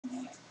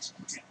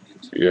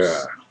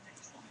Yeah,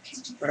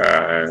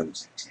 I'm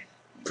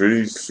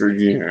pretty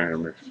freaking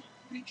hammered.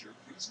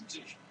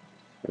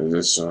 I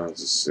just wanted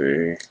to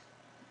say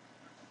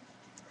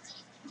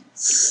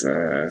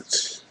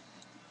that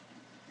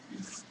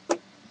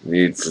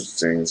Need for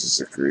Things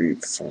is a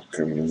great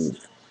fucking movie.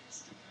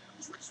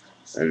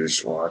 I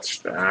just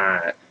watched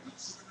that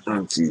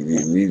on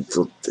TV. Need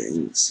for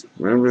Things.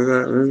 Remember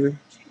that movie?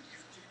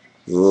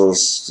 Little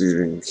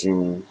Stephen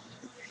King.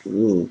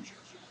 Ooh,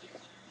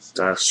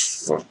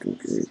 that's fucking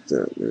great,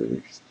 that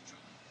movie.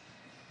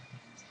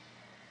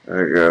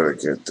 I gotta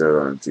get that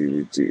on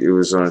DVD. It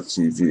was on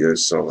TV. I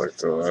saw like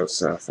the last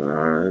half an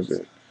hour of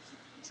it.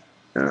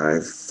 And I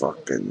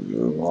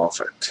fucking love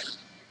it.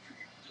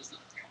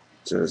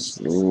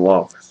 Just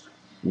love it.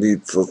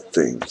 Needful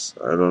Things.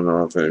 I don't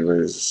know if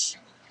anybody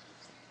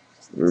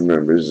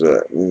remembers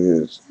that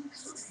movie.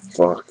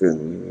 Fucking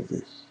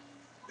movie.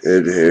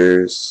 Ed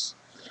Harris.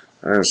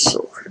 I'm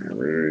so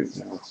hammered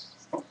right now.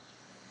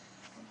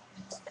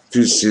 If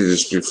you see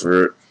this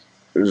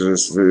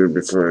video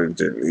before I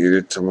delete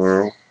it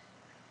tomorrow,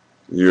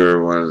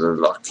 you're one of the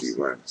lucky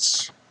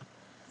ones.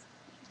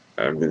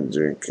 I've been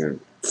drinking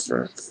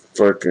for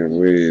fucking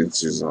way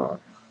too long.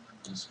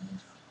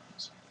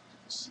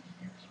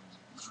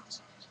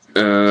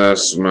 And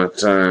that's my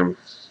time.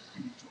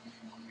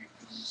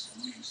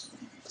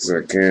 Cause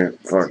I can't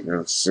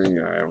fucking sing.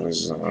 I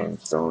was on,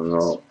 don't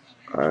know.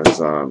 I was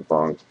on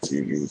Bonk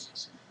TV.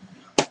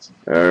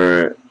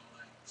 Alright.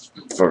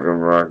 Fucking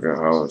rock a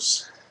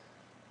house.